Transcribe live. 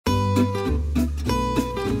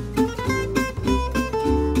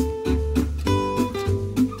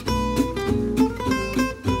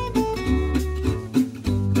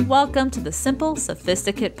Welcome to the SImple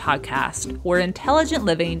Sophisticate podcast, where intelligent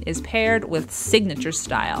living is paired with signature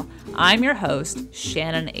style. I'm your host,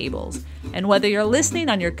 Shannon Ables. And whether you're listening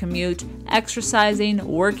on your commute, exercising,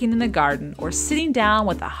 working in the garden, or sitting down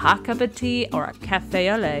with a hot cup of tea or a cafe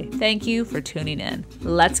au lait, thank you for tuning in.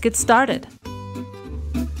 Let's get started.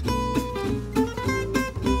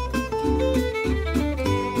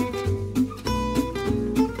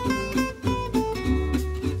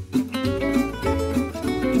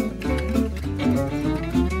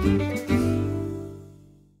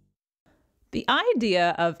 The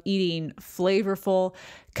idea of eating flavorful,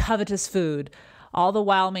 covetous food, all the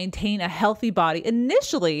while maintain a healthy body,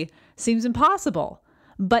 initially seems impossible.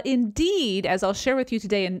 But indeed, as I'll share with you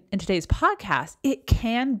today in today's podcast, it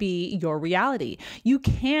can be your reality. You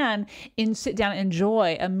can sit down and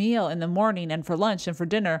enjoy a meal in the morning and for lunch and for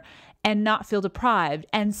dinner and not feel deprived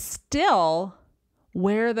and still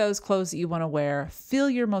wear those clothes that you want to wear, feel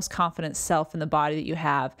your most confident self in the body that you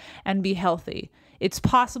have, and be healthy. It's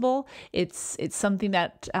possible. It's something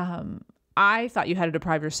that I thought you had to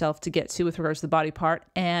deprive yourself to get to with regards to the body part.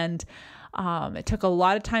 And it took a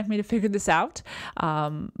lot of time for me to figure this out.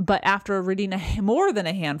 But after reading more than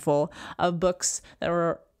a handful of books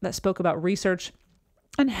that spoke about research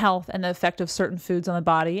and health and the effect of certain foods on the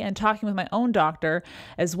body, and talking with my own doctor,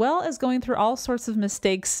 as well as going through all sorts of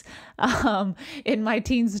mistakes in my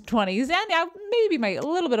teens and 20s, and maybe a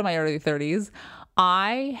little bit of my early 30s,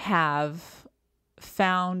 I have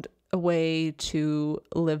found a way to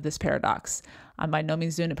live this paradox. I'm by no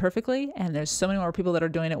means doing it perfectly, and there's so many more people that are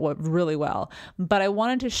doing it really well. But I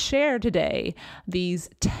wanted to share today these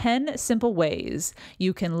 10 simple ways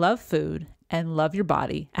you can love food and love your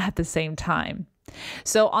body at the same time.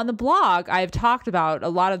 So on the blog, I've talked about a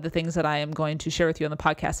lot of the things that I am going to share with you on the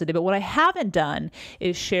podcast today, but what I haven't done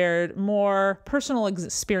is shared more personal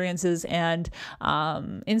experiences and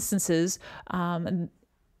instances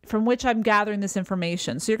from which I'm gathering this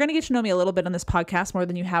information. So you're going to get to know me a little bit on this podcast more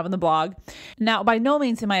than you have on the blog. Now, by no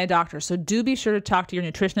means am I a doctor, so do be sure to talk to your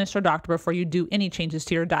nutritionist or doctor before you do any changes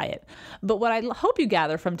to your diet. But what I hope you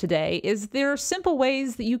gather from today is there are simple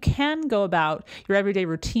ways that you can go about your everyday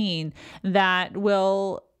routine that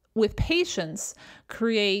will, with patience,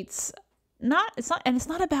 create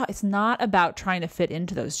it's not about trying to fit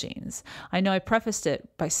into those jeans. I know I prefaced it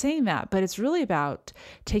by saying that, but it's really about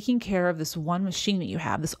taking care of this one machine that you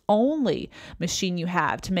have, this only machine you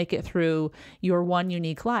have to make it through your one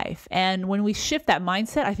unique life. And when we shift that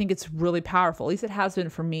mindset, I think it's really powerful. At least it has been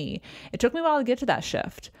for me. It took me a while to get to that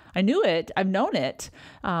shift. I knew it. I've known it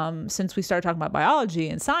since we started talking about biology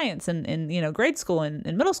and science and in grade school and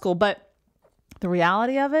middle school. But the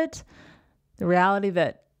reality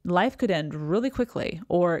that life could end really quickly,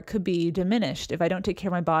 or it could be diminished if I don't take care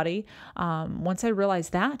of my body. Once I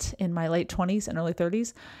realized that in my late 20s and early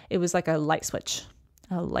 30s, it was like a light switch.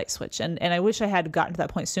 And I wish I had gotten to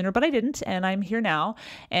that point sooner, but I didn't. And I'm here now.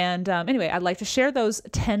 And anyway, I'd like to share those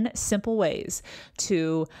 10 simple ways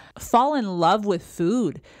to fall in love with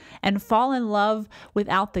food and fall in love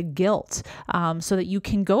without the guilt, so that you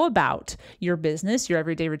can go about your business, your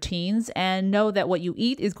everyday routines, and know that what you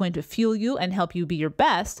eat is going to fuel you and help you be your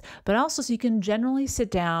best, but also so you can generally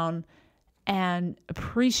sit down and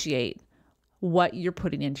appreciate what you're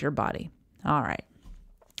putting into your body. All right.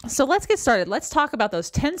 So let's get started. Let's talk about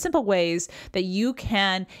those 10 simple ways that you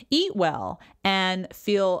can eat well and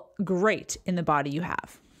feel great in the body you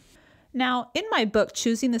have. Now, in my book,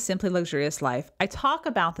 Choosing the Simply Luxurious Life, I talk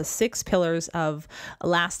about the 6 pillars of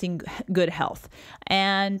lasting good health.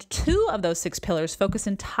 And 2 of those 6 pillars focus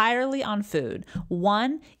entirely on food.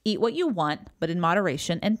 1, eat what you want, but in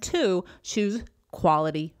moderation. And 2, choose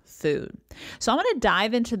quality food. So I'm going to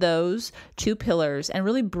dive into those 2 pillars and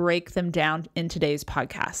really break them down in today's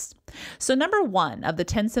podcast. So number 1 of the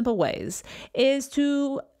 10 simple ways is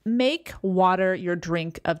to make water your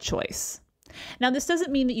drink of choice. Now, this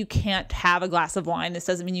doesn't mean that you can't have a glass of wine. This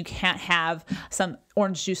doesn't mean you can't have some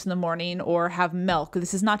orange juice in the morning or have milk.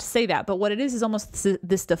 This is not to say that, but what it is almost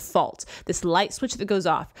this default, this light switch that goes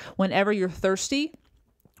off whenever you're thirsty,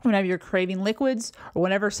 whenever you're craving liquids, or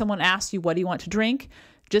whenever someone asks you, what do you want to drink?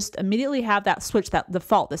 Just immediately have that switch, that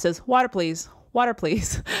default that says, water, please, water,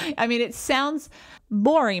 please. I mean, it sounds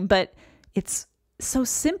boring, but it's so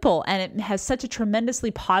simple, and it has such a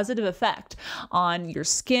tremendously positive effect on your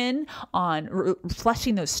skin, on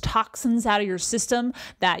flushing those toxins out of your system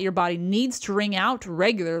that your body needs to wring out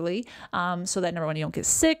regularly, so that number one, you don't get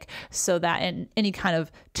sick, so that any kind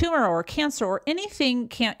of tumor or cancer or anything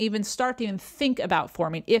can't even start to even think about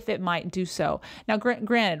forming if it might do so. Now,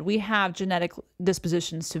 granted, we have genetic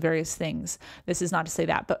dispositions to various things. This is not to say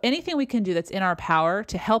that, but anything we can do that's in our power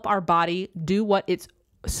to help our body do what it's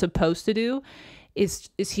supposed to do is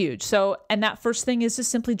huge. So, and that first thing is to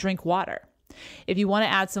simply drink water. If you want to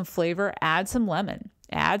add some flavor, add some lemon,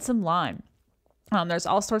 add some lime. There's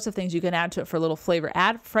all sorts of things you can add to it for a little flavor.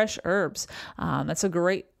 Add fresh herbs. That's a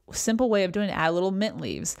great, simple way of doing it. Add a little mint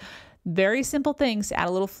leaves. Very simple things to add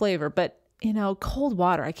a little flavor. But, cold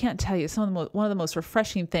water, I can't tell you, one of the most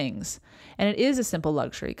refreshing things. And it is a simple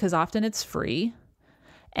luxury because often it's free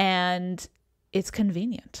and it's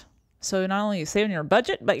convenient. So not only are you saving your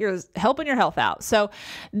budget, but you're helping your health out. So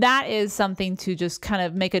that is something to just kind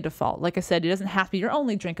of make a default. Like I said, it doesn't have to be your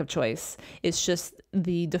only drink of choice. It's just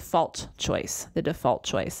the default choice,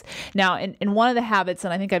 Now, in one of the habits,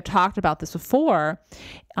 and I think I've talked about this before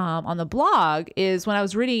on the blog, is when I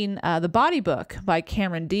was reading the Body Book by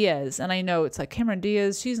Cameron Diaz. And I know it's like Cameron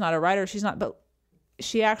Diaz, she's not a writer, but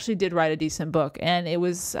she actually did write a decent book, and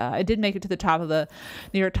it did make it to the top of the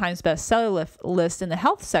New York Times bestseller list in the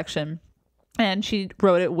health section. And she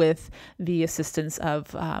wrote it with the assistance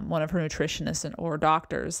of one of her nutritionists or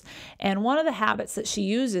doctors. And one of the habits that she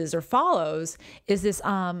uses or follows is this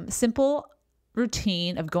simple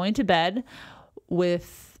routine of going to bed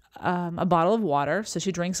with a bottle of water. So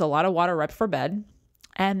she drinks a lot of water right before bed.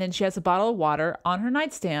 And then she has a bottle of water on her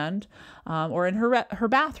nightstand or in her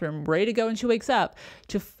bathroom, ready to go when she wakes up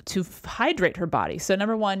to hydrate her body. So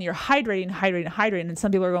number one, you're hydrating. And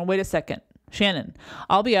some people are going, wait a second, Shannon,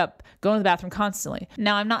 I'll be up going to the bathroom constantly.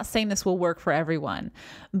 Now, I'm not saying this will work for everyone,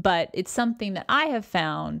 but it's something that I have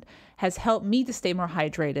found has helped me to stay more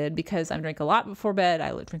hydrated because I drink a lot before bed. I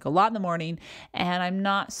drink a lot in the morning, and I'm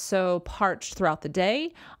not so parched throughout the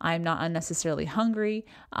day. I'm not unnecessarily hungry.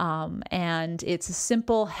 And it's a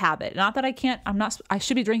simple habit. Not that I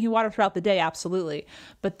should be drinking water throughout the day. Absolutely.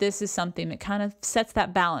 But this is something that kind of sets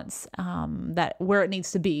that balance, that where it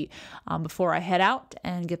needs to be, before I head out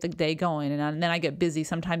and get the day going. And then I get busy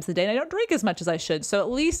sometimes the day and I don't drink as much as I should. So at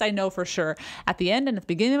least I know for sure at the end and at the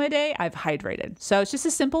beginning of my day, I've hydrated. So it's just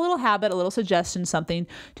a simple little habit, a little suggestion, something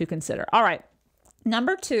to consider. All right.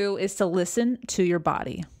 Number 2 is to listen to your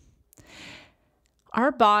body.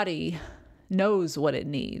 Our body knows what it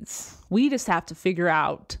needs. We just have to figure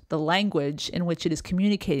out the language in which it is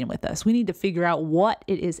communicating with us. We need to figure out what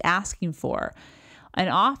it is asking for. And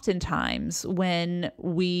oftentimes when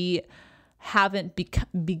we haven't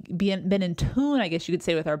been in tune, I guess you could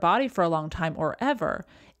say, with our body for a long time or ever,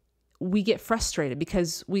 we get frustrated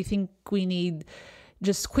because we think we need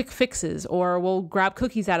just quick fixes, or we'll grab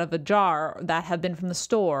cookies out of a jar that have been from the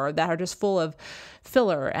store that are just full of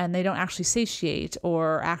filler and they don't actually satiate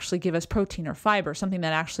or actually give us protein or fiber, something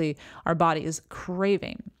that actually our body is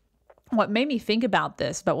craving. What made me think about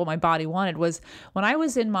this, about what my body wanted, was when I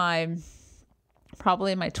was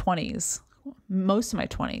probably in my 20s, most of my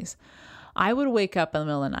 20s, I would wake up in the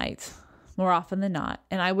middle of the night more often than not,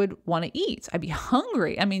 and I would want to eat. I'd be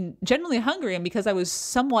hungry. I mean, generally hungry. And because I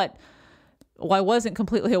wasn't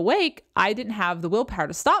completely awake, I didn't have the willpower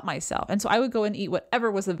to stop myself. And so I would go and eat whatever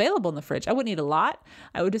was available in the fridge. I wouldn't eat a lot.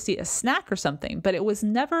 I would just eat a snack or something, but it was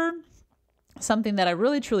never something that I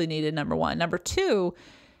really truly needed, number one. Number two,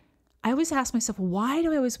 I always ask myself, why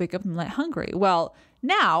do I always wake up in the night hungry? Well,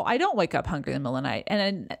 now I don't wake up hungry in the middle of the night.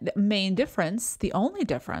 And the main difference, the only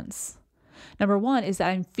difference, number one, is that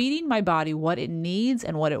I'm feeding my body what it needs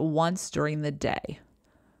and what it wants during the day.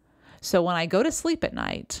 So when I go to sleep at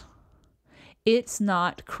night, it's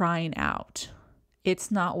not crying out. It's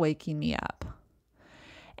not waking me up.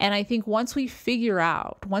 And I think once we figure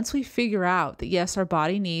out that yes, our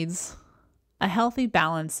body needs a healthy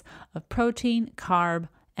balance of protein, carb,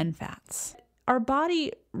 and fats. Our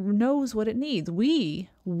body knows what it needs. We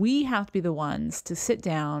have to be the ones to sit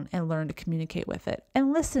down and learn to communicate with it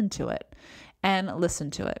and listen to it.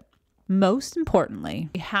 Most importantly,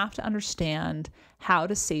 we have to understand how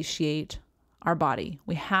to satiate our body.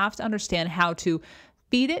 We have to understand how to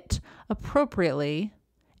feed it appropriately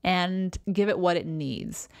and give it what it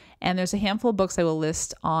needs. And there's a handful of books I will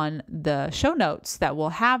list on the show notes that will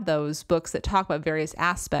have those books that talk about various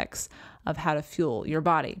aspects of how to fuel your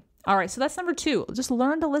body. All right, so that's number 2. Just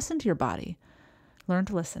learn to listen to your body. Learn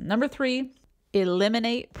to listen. Number 3,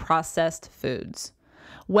 eliminate processed foods.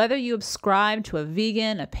 Whether you subscribe to a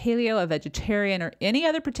vegan, a paleo, a vegetarian, or any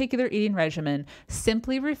other particular eating regimen,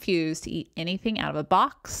 simply refuse to eat anything out of a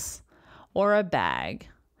box or a bag,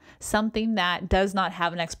 something that does not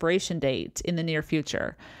have an expiration date in the near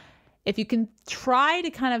future. If you can try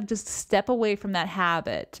to kind of just step away from that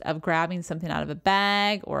habit of grabbing something out of a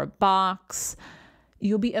bag or a box,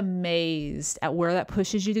 you'll be amazed at where that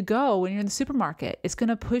pushes you to go when you're in the supermarket. It's going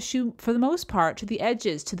to push you, for the most part, to the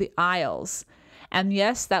edges, to the aisles. And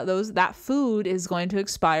yes, that food is going to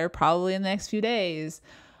expire probably in the next few days,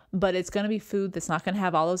 but it's going to be food that's not going to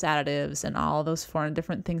have all those additives and all those foreign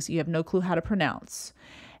different things that you have no clue how to pronounce.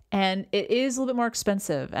 And it is a little bit more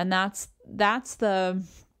expensive. And that's the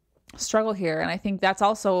struggle here. And I think that's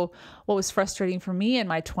also what was frustrating for me in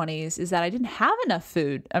my 20s, is that I didn't have enough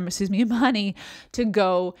money to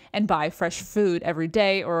go and buy fresh food every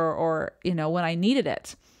day or when I needed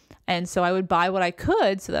it. And so I would buy what I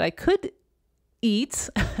could so that I could eat,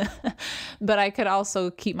 but I could also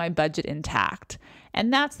keep my budget intact.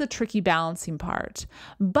 And that's the tricky balancing part.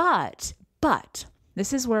 But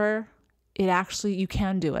this is where you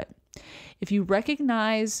can do it. If you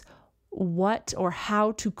recognize what or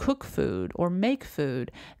how to cook food or make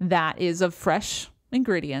food that is of fresh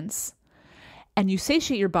ingredients, and you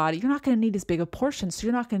satiate your body, you're not going to need as big a portion. So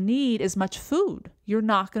you're not going to need as much food. You're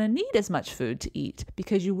not going to need as much food to eat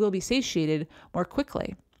because you will be satiated more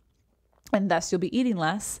quickly. And thus you'll be eating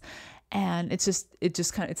less. And it's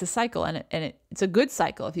a cycle, and it's a good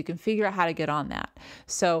cycle if you can figure out how to get on that.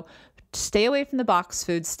 So stay away from the box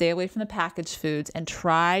foods, stay away from the packaged foods, and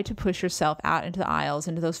try to push yourself out into the aisles,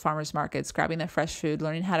 into those farmers markets, grabbing the fresh food,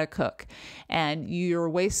 learning how to cook, and your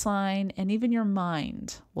waistline and even your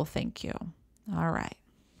mind will thank you. All right.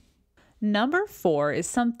 Number 4 is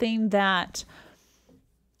something that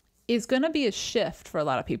is going to be a shift for a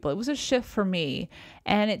lot of people. It was a shift for me,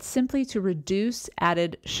 and it's simply to reduce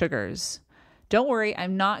added sugars. Don't worry,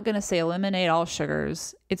 I'm not going to say eliminate all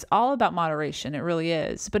sugars. It's all about moderation. It really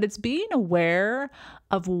is. But it's being aware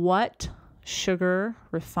of what sugar,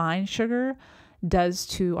 refined sugar, does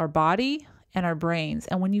to our body and our brains.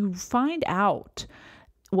 And when you find out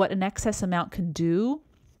what an excess amount can do,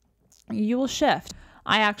 you will shift.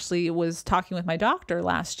 I actually was talking with my doctor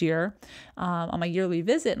last year on my yearly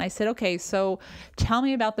visit, and I said, okay, so tell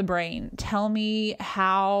me about the brain. Tell me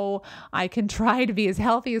how I can try to be as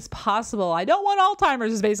healthy as possible. I don't want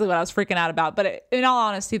Alzheimer's is basically what I was freaking out about. But in all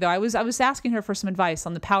honesty, though, I was asking her for some advice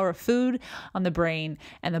on the power of food, on the brain,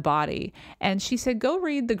 and the body. And she said, go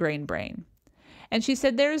read The Grain Brain. And she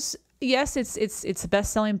said, it's a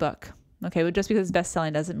best-selling book. Okay, but just because it's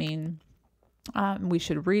best-selling doesn't mean we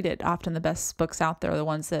should read it. Often the best books out there are the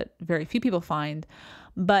ones that very few people find.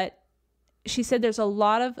 But she said there's a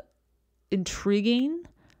lot of intriguing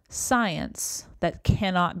science that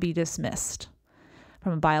cannot be dismissed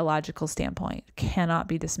from a biological standpoint, cannot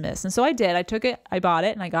be dismissed. And so I did. I took it, I bought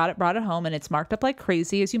it, and I brought it home, and it's marked up like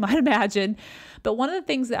crazy, as you might imagine. But one of the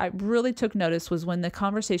things that I really took notice was when the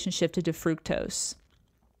conversation shifted to fructose.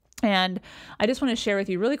 And I just want to share with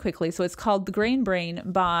you really quickly. So it's called The Grain Brain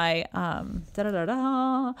by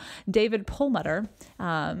David Perlmutter.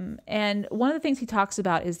 And one of the things he talks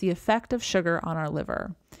about is the effect of sugar on our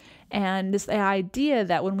liver. And this idea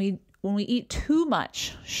that when we eat too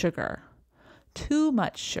much sugar,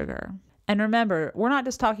 and remember, we're not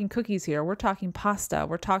just talking cookies here. We're talking pasta.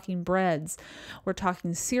 We're talking breads. We're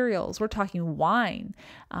talking cereals. We're talking wine,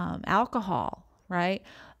 alcohol, right?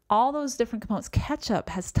 All those different components. Ketchup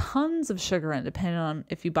has tons of sugar in it, depending on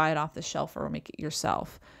if you buy it off the shelf or make it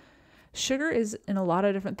yourself. Sugar is in a lot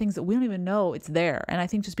of different things that we don't even know it's there. And I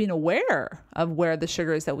think just being aware of where the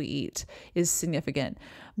sugar is that we eat is significant.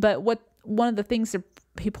 But one of the things that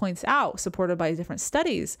he points out, supported by different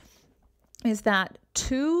studies, is that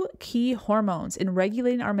 2 key hormones in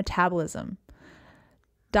regulating our metabolism,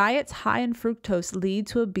 diets high in fructose, lead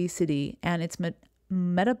to obesity and its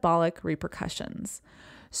metabolic repercussions.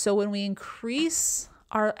 So when we increase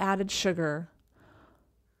our added sugar,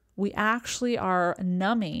 we actually are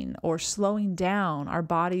numbing or slowing down our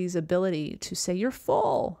body's ability to say, you're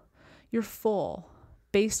full,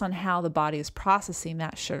 based on how the body is processing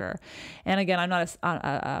that sugar. And again,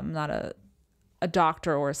 I'm not a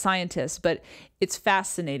doctor or a scientist, but it's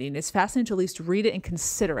fascinating. It's fascinating to at least read it and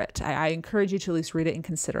consider it. I encourage you to at least read it and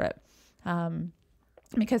consider it.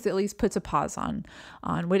 Because it at least puts a pause on,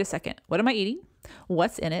 wait a second, what am I eating?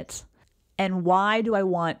 What's in it? And why do I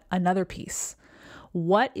want another piece?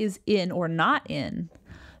 What is in or not in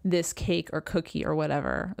this cake or cookie or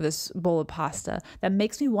whatever, this bowl of pasta that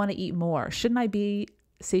makes me want to eat more? Shouldn't I be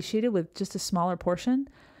satiated with just a smaller portion?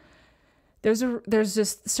 There's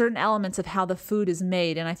just certain elements of how the food is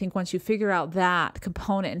made. And I think once you figure out that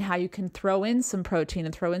component and how you can throw in some protein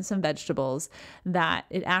and throw in some vegetables, that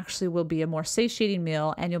it actually will be a more satiating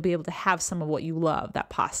meal, and you'll be able to have some of what you love, that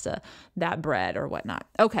pasta, that bread or whatnot.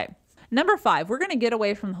 Okay. Number 5, we're going to get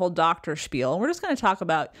away from the whole doctor spiel, and we're just going to talk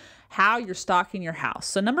about how you're stocking your house.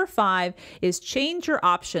 So number 5 is change your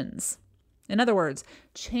options. In other words,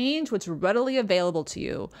 change what's readily available to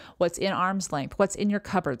you, what's in arm's length, what's in your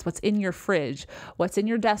cupboards, what's in your fridge, what's in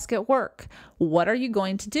your desk at work. What are you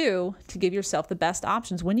going to do to give yourself the best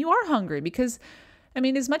options when you are hungry? Because I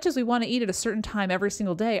mean, as much as we want to eat at a certain time every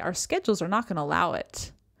single day, our schedules are not going to allow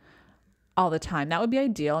it all the time. That would be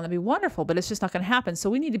ideal and that'd be wonderful, but it's just not going to happen. So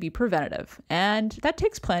we need to be preventative. And that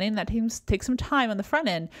takes planning. That takes some time on the front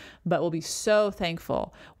end, but we'll be so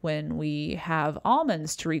thankful when we have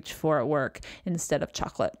almonds to reach for at work instead of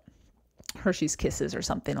chocolate. Hershey's Kisses or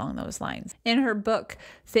something along those lines. In her book,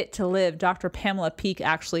 Fit to Live, Dr. Pamela Peeke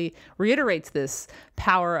actually reiterates this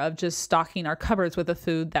power of just stocking our cupboards with the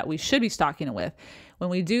food that we should be stocking it with. When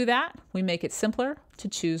we do that, we make it simpler to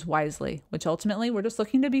choose wisely, which ultimately we're just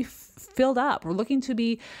looking to be filled up. We're looking to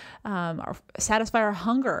be satisfy our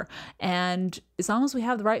hunger. And as long as we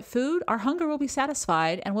have the right food, our hunger will be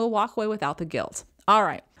satisfied and we'll walk away without the guilt. All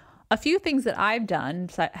right. A few things that I've done,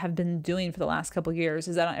 have been doing for the last couple of years,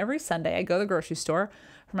 is that on every Sunday I go to the grocery store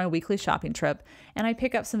for my weekly shopping trip and I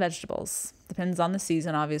pick up some vegetables. Depends on the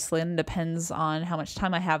season, obviously, and depends on how much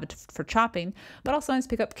time I have for chopping, but I'll sometimes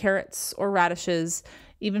pick up carrots or radishes,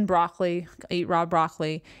 even broccoli, I eat raw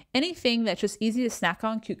broccoli, anything that's just easy to snack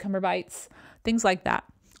on, cucumber bites, things like that.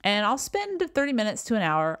 And I'll spend 30 minutes to an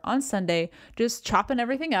hour on Sunday just chopping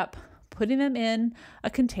everything up, putting them in a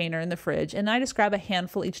container in the fridge, and I just grab a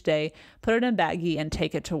handful each day, put it in a baggie, and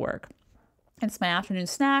take it to work. It's my afternoon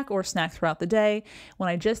snack or snack throughout the day when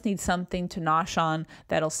I just need something to nosh on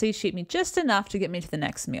that'll satiate me just enough to get me to the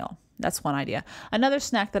next meal. That's one idea. Another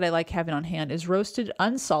snack that I like having on hand is roasted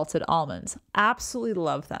unsalted almonds. Absolutely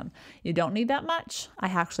love them. You don't need that much. I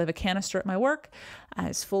actually have a canister at my work.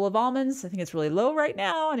 It's full of almonds. I think it's really low right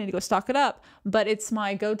now. I need to go stock it up. But it's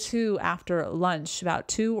my go-to after lunch, about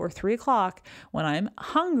 2 or 3 o'clock when I'm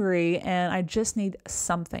hungry and I just need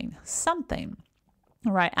something.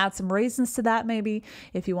 All right, add some raisins to that maybe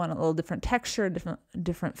if you want a little different texture,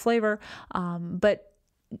 different flavor. But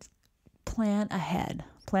plan ahead.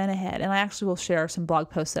 And I actually will share some blog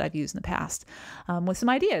posts that I've used in the past with some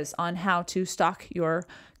ideas on how to stock your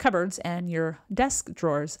cupboards and your desk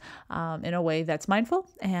drawers in a way that's mindful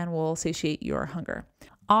and will satiate your hunger.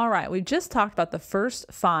 All right, we just talked about the first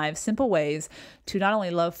 5 simple ways to not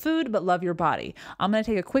only love food, but love your body. I'm going to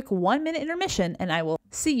take a quick 1-minute intermission and I will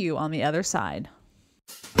see you on the other side.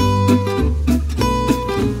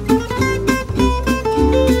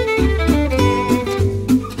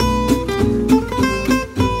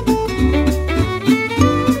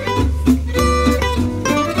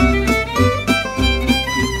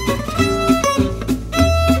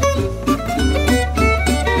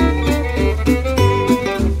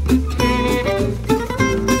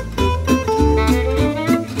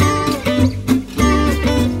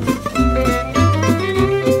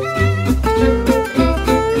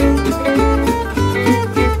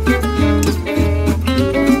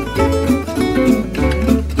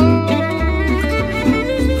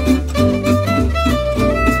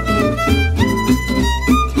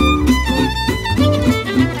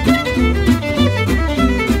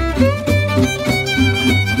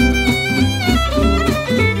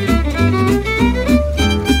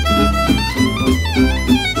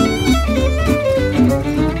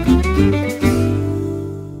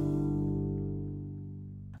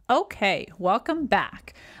 Okay, welcome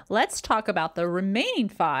back. Let's talk about the remaining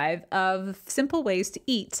 5 of simple ways to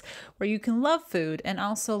eat where you can love food and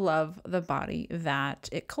also love the body that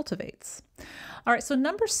it cultivates. All right, so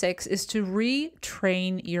number 6 is to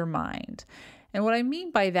retrain your mind. And what I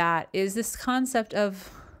mean by that is this concept of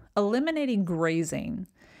eliminating grazing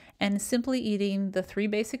and simply eating the 3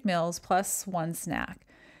 basic meals plus 1 snack.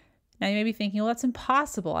 Now you may be thinking, well, that's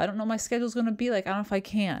impossible. I don't know what my schedule's going to be like. I don't know if I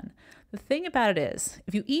can. The thing about it is,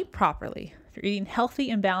 if you eat properly, if you're eating healthy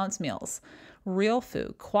and balanced meals, real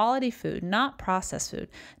food, quality food, not processed food,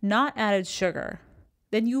 not added sugar,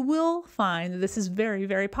 then you will find that this is very,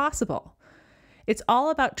 very possible. It's all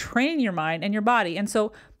about training your mind and your body. And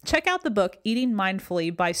so check out the book, Eating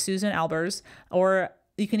Mindfully by Susan Ables, or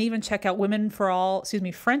you can even check out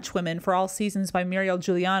French Women for All Seasons by Muriel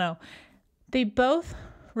Giuliano. They both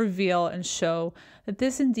reveal and show that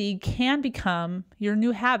this indeed can become your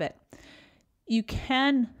new habit. You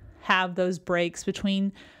can have those breaks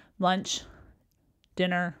between lunch,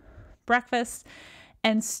 dinner, breakfast,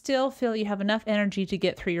 and still feel you have enough energy to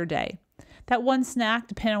get through your day. That 1 snack,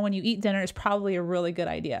 depending on when you eat dinner, is probably a really good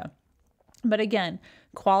idea. But again,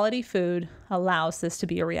 quality food allows this to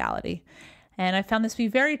be a reality. And I found this to be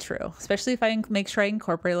very true, especially if I make sure I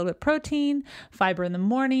incorporate a little bit of protein, fiber in the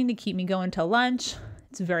morning to keep me going till lunch.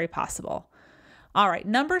 It's very possible. All right,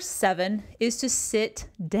 number 7 is to sit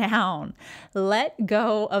down. Let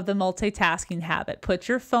go of the multitasking habit. Put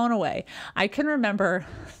your phone away. I can remember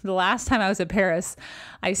the last time I was in Paris,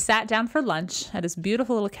 I sat down for lunch at this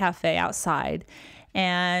beautiful little cafe outside,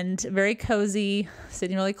 and very cozy,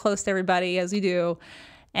 sitting really close to everybody as we do.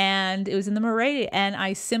 And it was in the Murray, and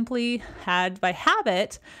I simply had, by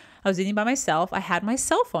habit, I was eating by myself. I had my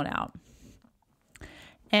cell phone out.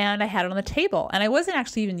 And I had it on the table, and I wasn't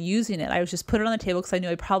actually even using it. I was just put it on the table because I knew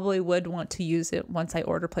I probably would want to use it once I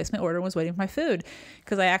placed my order and was waiting for my food,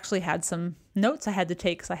 because I actually had some notes I had to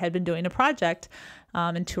take because I had been doing a project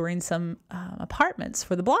and touring some apartments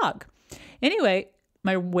for the blog. Anyway,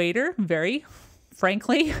 my waiter very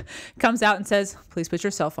frankly comes out and says, "Please put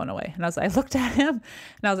your cell phone away." And I looked at him and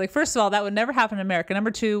I was like, first of all, that would never happen in America.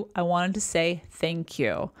 Number two, I wanted to say thank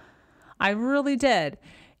you. I really did.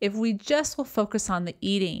 If we just will focus on the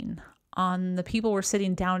eating, on the people we're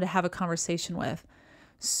sitting down to have a conversation with,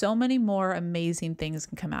 so many more amazing things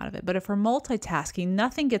can come out of it. But if we're multitasking,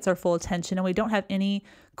 nothing gets our full attention and we don't have any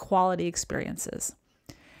quality experiences.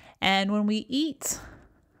 And when we eat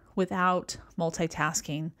without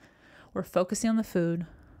multitasking, we're focusing on the food,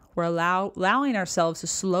 we're allowing ourselves to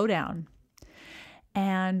slow down,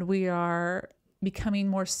 and we are becoming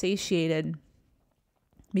more satiated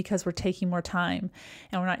because we're taking more time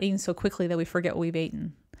and we're not eating so quickly that we forget what we've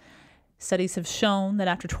eaten. Studies have shown that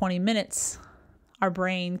after 20 minutes, our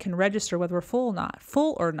brain can register whether we're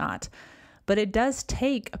full or not. But it does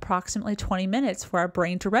take approximately 20 minutes for our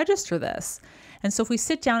brain to register this. And so if we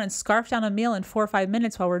sit down and scarf down a meal in 4 or 5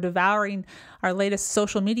 minutes while we're devouring our latest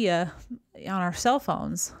social media on our cell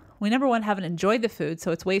phones, we, number one, haven't enjoyed the food,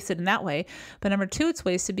 so it's wasted in that way. But number two, it's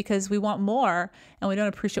wasted because we want more and we don't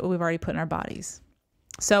appreciate what we've already put in our bodies.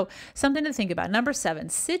 So something to think about. Number 7,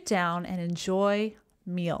 sit down and enjoy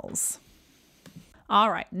meals.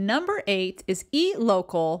 All right. Number 8 is eat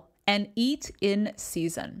local and eat in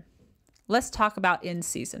season. Let's talk about in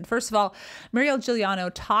season. First of all, Muriel Giuliano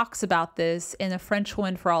talks about this in A French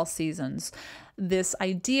Woman for All Seasons. This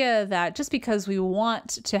idea that just because we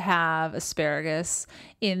want to have asparagus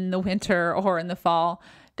in the winter or in the fall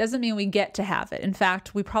doesn't mean we get to have it. In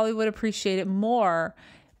fact, we probably would appreciate it more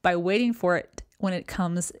by waiting for it when it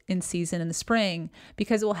comes in season in the spring,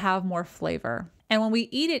 because it will have more flavor. And when we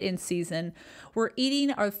eat it in season, we're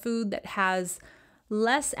eating our food that has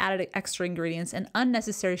less added extra ingredients and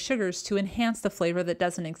unnecessary sugars to enhance the flavor that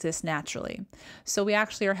doesn't exist naturally. So we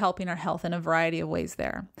actually are helping our health in a variety of ways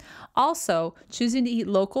there. Also, choosing to eat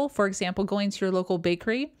local, for example, going to your local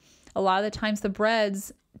bakery. A lot of the times the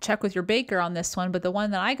breads, check with your baker on this one, but the one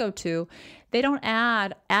that I go to, they don't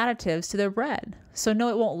add additives to their bread. So no,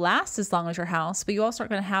 it won't last as long as your house, but you also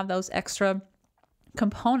aren't going to have those extra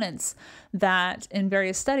components that in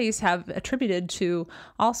various studies have attributed to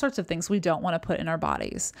all sorts of things we don't want to put in our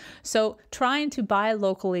bodies. So trying to buy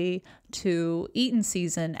locally, to eat in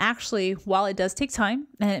season, actually, while it does take time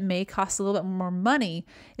and it may cost a little bit more money,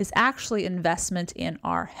 is actually investment in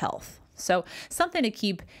our health. So something to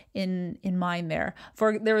keep in mind there.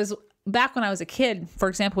 Back when I was a kid, for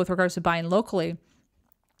example, with regards to buying locally,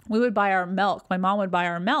 we would buy our milk. My mom would buy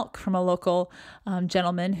our milk from a local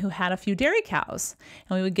gentleman who had a few dairy cows.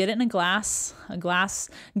 And we would get it in a glass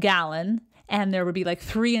gallon, and there would be like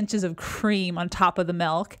 3 inches of cream on top of the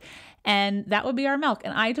milk. And that would be our milk.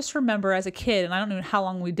 And I just remember as a kid, and I don't know how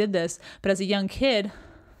long we did this, but as a young kid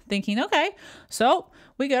thinking, okay, so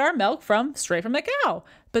we get our milk straight from the cow.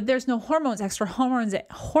 But there's no extra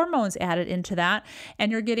hormones added into that.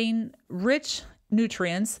 And you're getting rich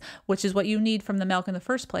nutrients, which is what you need from the milk in the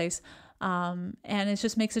first place. And it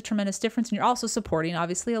just makes a tremendous difference. And you're also supporting,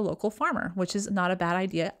 obviously, a local farmer, which is not a bad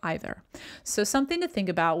idea either. So something to think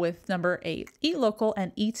about with number 8, eat local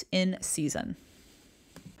and eat in season.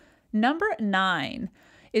 Number 9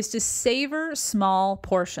 is to savor small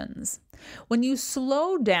portions. When you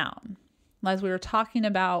slow down, as we were talking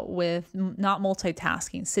about with not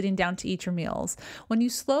multitasking, sitting down to eat your meals, when you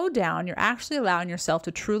slow down, you're actually allowing yourself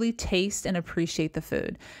to truly taste and appreciate the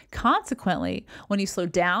food. Consequently, when you slow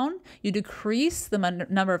down, you decrease the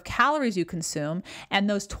number of calories you consume, and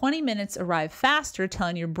those 20 minutes arrive faster,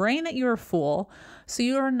 telling your brain that you are full, so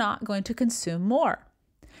you are not going to consume more.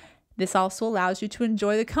 This also allows you to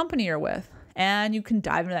enjoy the company you're with, and you can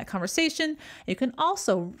dive into that conversation. You can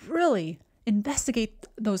also really investigate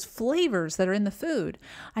those flavors that are in the food.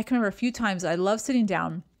 I can remember a few times I love sitting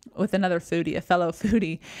down with another foodie, a fellow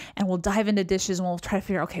foodie, and we'll dive into dishes and we'll try to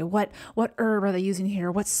figure out, okay, what herb are they using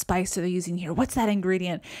here? What spice are they using here? What's that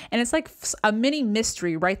ingredient? And it's like a mini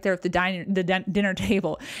mystery right there at the dinner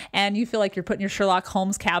table. And you feel like you're putting your Sherlock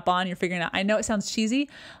Holmes cap on, you're figuring out, I know it sounds cheesy,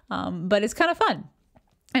 but it's kind of fun.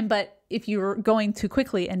 But if you're going too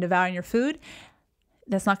quickly and devouring your food,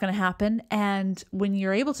 That's not going to happen. And when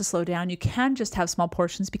you're able to slow down, you can just have small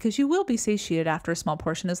portions because you will be satiated after a small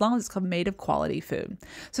portion as long as it's made of quality food.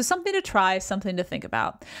 So something to try, something to think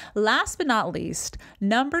about. Last but not least,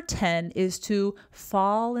 number 10 is to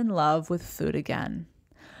fall in love with food again.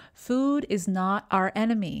 Food is not our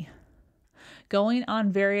enemy. Going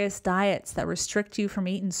on various diets that restrict you from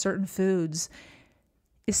eating certain foods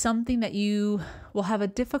is something that you will have a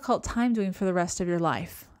difficult time doing for the rest of your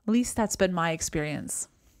life. At least that's been my experience.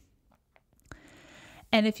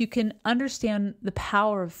 And if you can understand the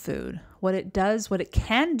power of food, what it does, what it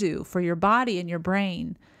can do for your body and your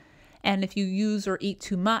brain, and if you use or eat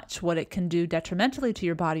too much, what it can do detrimentally to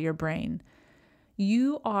your body or brain,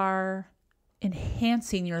 you are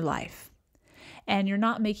enhancing your life. And you're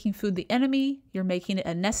not making food the enemy, you're making it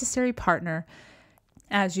a necessary partner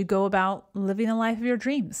as you go about living the life of your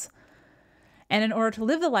dreams. And in order to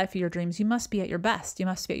live the life of your dreams, you must be at your best. You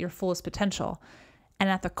must be at your fullest potential. And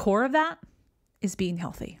at the core of that is being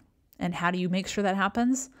healthy. And how do you make sure that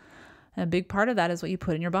happens? And a big part of that is what you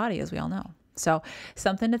put in your body, as we all know. So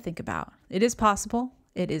something to think about. It is possible.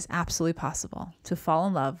 It is absolutely possible to fall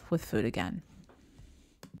in love with food again.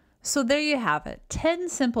 So there you have it. 10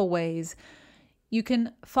 simple ways you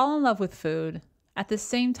can fall in love with food at the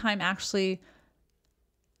same time actually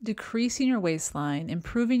decreasing your waistline,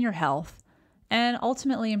 improving your health, and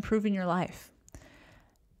ultimately improving your life.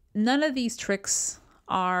 None of these tricks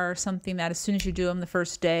are something that as soon as you do them the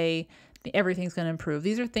first day, everything's going to improve.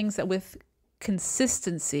 These are things that with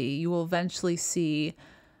consistency, you will eventually see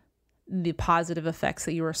the positive effects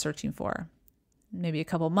that you are searching for. Maybe a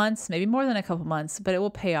couple months, maybe more than a couple months, but it will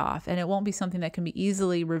pay off and it won't be something that can be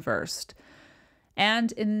easily reversed.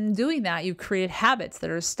 And in doing that, you've created habits that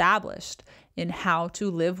are established in how to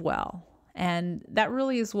live well. And that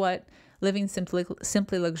really is what living simply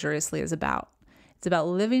luxuriously is about. It's about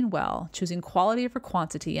living well, choosing quality over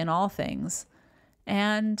quantity in all things,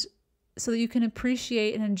 and so that you can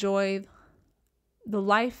appreciate and enjoy the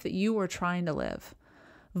life that you are trying to live,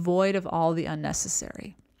 void of all the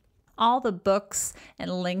unnecessary. All the books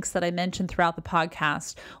and links that I mentioned throughout the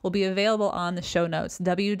podcast will be available on the show notes,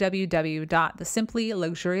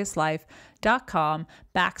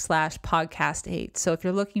 www.thesimplyluxuriouslife.com/podcast8. So if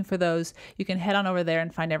you're looking for those, you can head on over there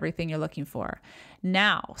and find everything you're looking for.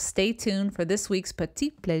 Now, stay tuned for this week's Petit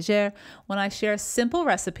Plaisir when I share a simple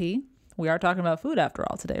recipe. We are talking about food after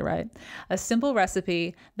all today, right? A simple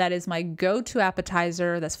recipe that is my go-to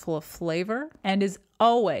appetizer that's full of flavor and is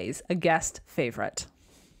always a guest favorite.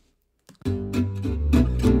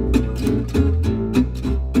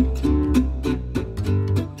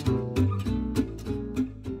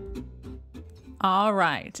 All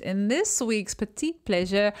right, in this week's Petit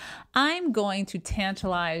Plaisir, I'm going to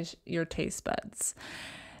tantalize your taste buds.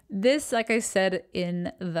 This, like I said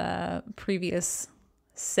in the previous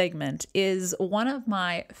segment, is one of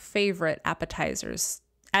my favorite appetizers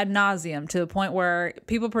ad nauseum, to the point where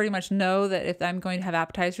people pretty much know that if I'm going to have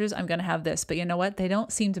appetizers, I'm going to have this. But you know what? They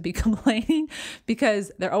don't seem to be complaining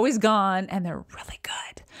because they're always gone and they're really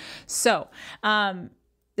good. So,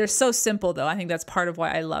 they're so simple, though. I think that's part of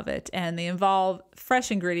why I love it. And they involve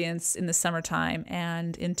fresh ingredients in the summertime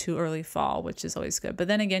and into early fall, which is always good. But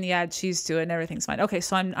then again, you add cheese to it and everything's fine. Okay,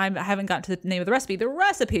 so I haven't gotten to the name of the recipe.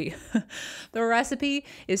 The recipe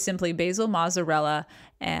is simply basil, mozzarella,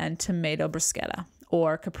 and tomato bruschetta,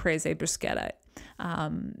 or caprese bruschetta,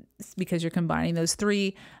 because you're combining those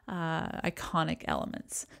three iconic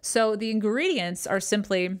elements. So the ingredients are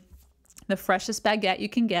simply the freshest baguette you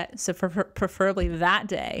can get, so preferably that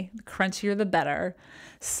day, the crunchier the better,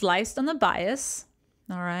 sliced on the bias,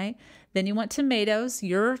 all right? Then you want tomatoes,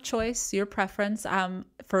 your choice, your preference.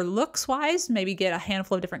 For looks-wise, maybe get a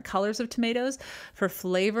handful of different colors of tomatoes. For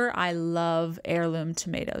flavor, I love heirloom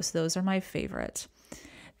tomatoes. Those are my favorite.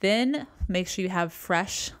 Then make sure you have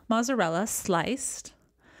fresh mozzarella sliced.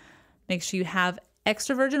 Make sure you have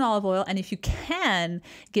extra virgin olive oil, and if you can,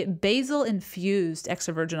 get basil infused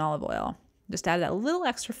extra virgin olive oil. Just add that little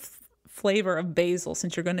extra flavor of basil,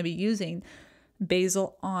 since you're going to be using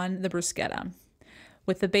basil on the bruschetta.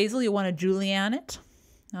 With the basil, you want to julienne it.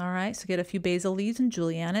 All right, so get a few basil leaves and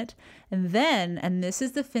julienne it. And then, and this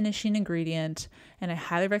is the finishing ingredient, and I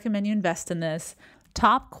highly recommend you invest in this,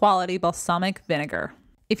 top quality balsamic vinegar.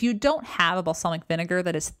 If you don't have a balsamic vinegar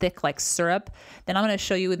that is thick like syrup, then I'm going to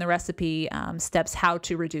show you in the recipe steps how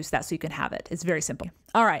to reduce that so you can have it. It's very simple.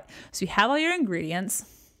 All right, so you have all your ingredients.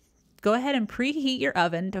 Go ahead and preheat your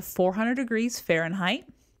oven to 400 degrees Fahrenheit.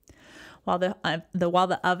 While the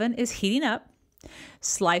oven is heating up,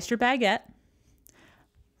 slice your baguette.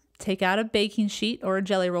 Take out a baking sheet or a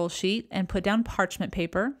jelly roll sheet and put down parchment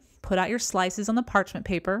paper. Put out your slices on the parchment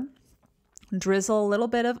paper. Drizzle a little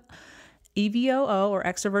bit of EVOO or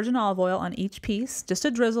extra virgin olive oil on each piece. Just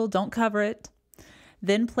a drizzle, don't cover it.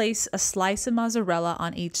 Then place a slice of mozzarella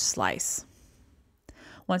on each slice.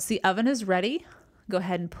 Once the oven is ready, go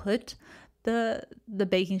ahead and put the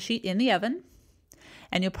baking sheet in the oven.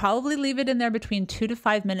 And you'll probably leave it in there between 2 to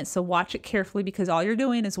 5 minutes. So watch it carefully because all you're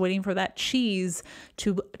doing is waiting for that cheese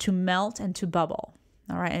to melt and to bubble.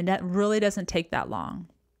 All right. And that really doesn't take that long.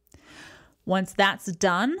 Once that's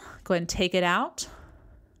done, go ahead and take it out.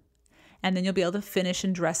 And then you'll be able to finish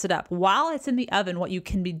and dress it up. While it's in the oven, what you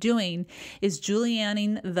can be doing is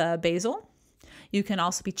julienning the basil. You can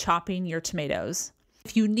also be chopping your tomatoes.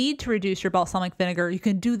 If you need to reduce your balsamic vinegar, you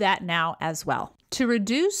can do that now as well. To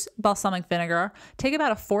reduce balsamic vinegar, take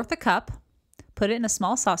about 1/4 cup, put it in a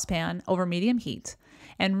small saucepan over medium heat,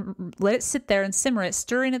 and let it sit there and simmer it,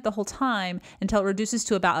 stirring it the whole time until it reduces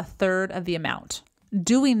to about 1/3 of the amount.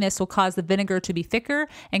 Doing this will cause the vinegar to be thicker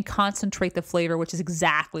and concentrate the flavor, which is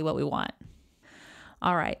exactly what we want.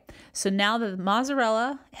 All right, so now that the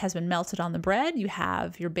mozzarella has been melted on the bread, you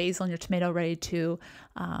have your basil and your tomato ready to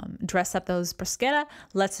dress up those bruschetta.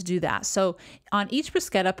 Let's do that. So on each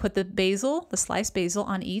bruschetta, put the basil, the sliced basil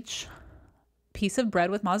on each piece of bread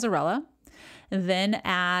with mozzarella. Then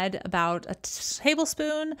add about a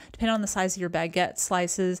tablespoon, depending on the size of your baguette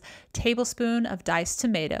slices, tablespoon of diced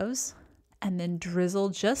tomatoes. And then drizzle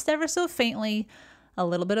just ever so faintly a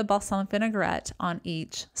little bit of balsamic vinaigrette on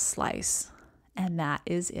each slice. And that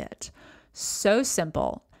is it. So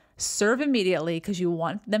simple. Serve immediately because you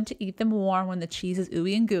want them to eat them warm when the cheese is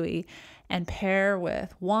ooey and gooey, and pair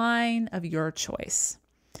with wine of your choice.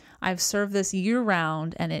 I've served this year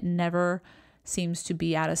round and it never seems to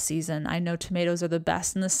be out of season. I know tomatoes are the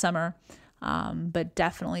best in the summer, but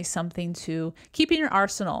definitely something to keep in your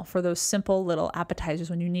arsenal for those simple little appetizers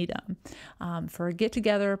when you need them, for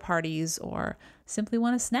get-together parties or simply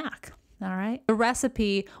want a snack. All right. The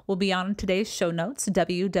recipe will be on today's show notes,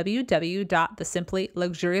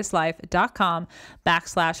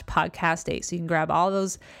 www.thesimplyluxuriouslife.com/podcast8. So you can grab all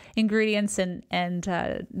those ingredients and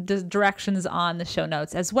the directions on the show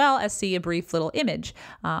notes, as well as see a brief little image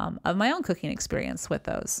of my own cooking experience with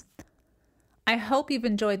those. I hope you've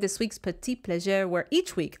enjoyed this week's Petit Plaisir, where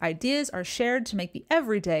each week ideas are shared to make the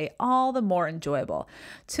everyday all the more enjoyable.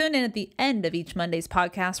 Tune in at the end of each Monday's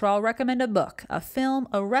podcast where I'll recommend a book, a film,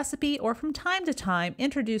 a recipe, or from time to time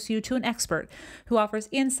introduce you to an expert who offers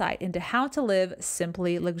insight into how to live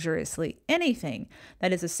simply luxuriously. Anything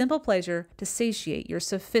that is a simple pleasure to satiate your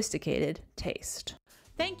sophisticated taste.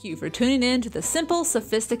 Thank you for tuning in to the SImple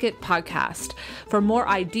Sophisticate podcast. For more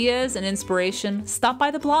ideas and inspiration, stop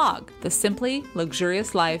by the blog,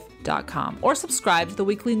 thesimplyluxuriouslife.com, or subscribe to the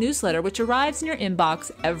weekly newsletter, which arrives in your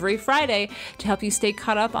inbox every Friday to help you stay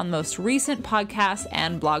caught up on the most recent podcasts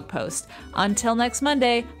and blog posts. Until next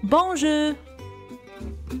Monday, bonjour!